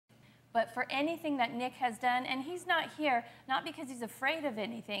But for anything that Nick has done, and he's not here, not because he's afraid of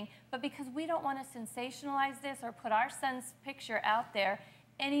anything, but because we don't want to sensationalize this or put our son's picture out there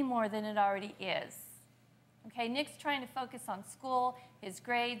any more than it already is. Okay, Nick's trying to focus on school, his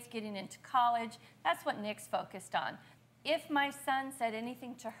grades, getting into college. That's what Nick's focused on. If my son said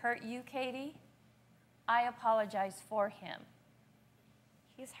anything to hurt you, Katie, I apologize for him.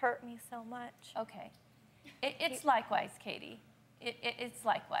 He's hurt me so much. Okay. It's likewise, Katie. It's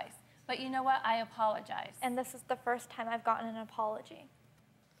likewise. But you know what? I apologize. And this is the first time I've gotten an apology.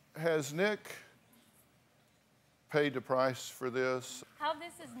 Has Nick paid the price for this? How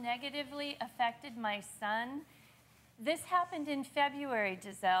this has negatively affected my son? This happened in February,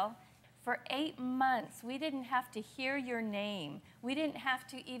 Giselle. For 8 months, we didn't have to hear your name. We didn't have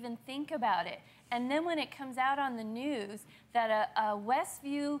to even think about it. And then when it comes out on the news that a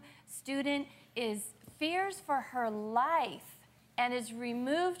Westview student fears for her life and is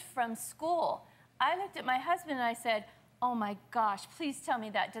removed from school, I looked at my husband and I said, oh my gosh, please tell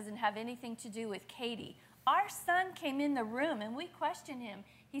me that doesn't have anything to do with Katie. Our son came in the room and we questioned him.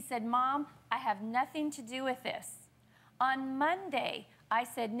 He said, Mom, I have nothing to do with this. On Monday, I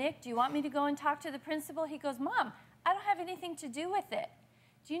said, Nick, do you want me to go and talk to the principal? He goes, Mom, I don't have anything to do with it.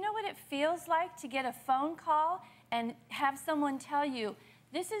 Do you know what it feels like to get a phone call and have someone tell you,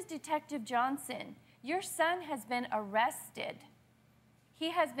 this is Detective Johnson. Your son has been arrested.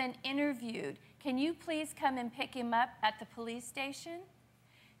 He has been interviewed. Can you please come and pick him up at the police station?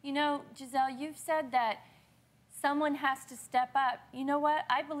 You know, Giselle, you've said that someone has to step up. You know what?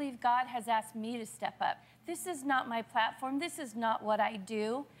 I believe God has asked me to step up. This is not my platform. This is not what I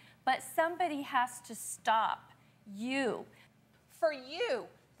do. But somebody has to stop you. For you,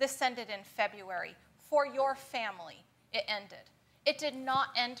 this ended in February. For your family, it ended. It did not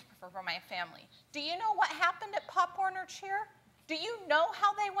end for my family. Do you know what happened at Pop Warner Cheer? Do you know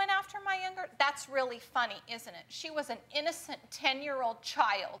how they went after my younger? That's really funny, isn't it? She was an innocent 10-year-old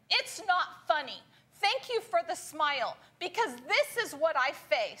child. It's not funny. Thank you for the smile, because this is what I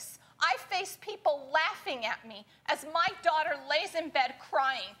face. I face people laughing at me as my daughter lays in bed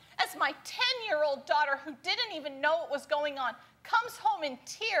crying, as my 10-year-old daughter, who didn't even know what was going on, comes home in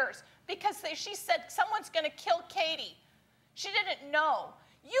tears because she said someone's going to kill Katie. She didn't know.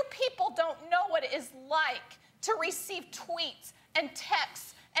 You people don't know what it is like to receive tweets and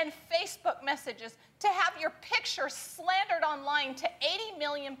texts and Facebook messages, to have your picture slandered online to 80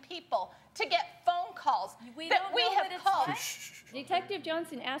 million people, to get phone calls that we have called. Detective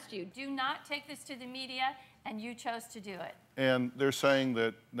Johnson asked you, do not take this to the media, and you chose to do it. And they're saying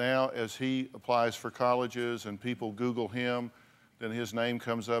that now as he applies for colleges and people Google him, then his name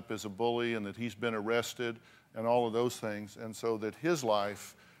comes up as a bully and that he's been arrested and all of those things, and so that his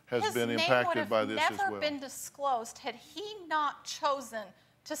life has been impacted by this as well. His name would have never been disclosed had he not chosen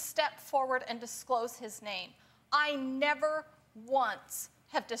to step forward and disclose his name. I never once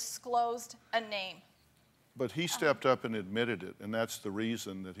have disclosed a name. But he stepped up and admitted it, and that's the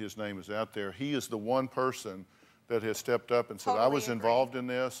reason that his name is out there. He is the one person that has stepped up and said, I was involved in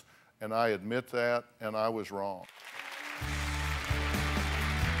this, and I admit that, and I was wrong.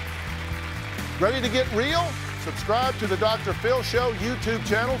 Ready to get real? Subscribe to the Dr. Phil Show YouTube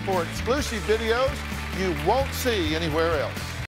channel for exclusive videos you won't see anywhere else.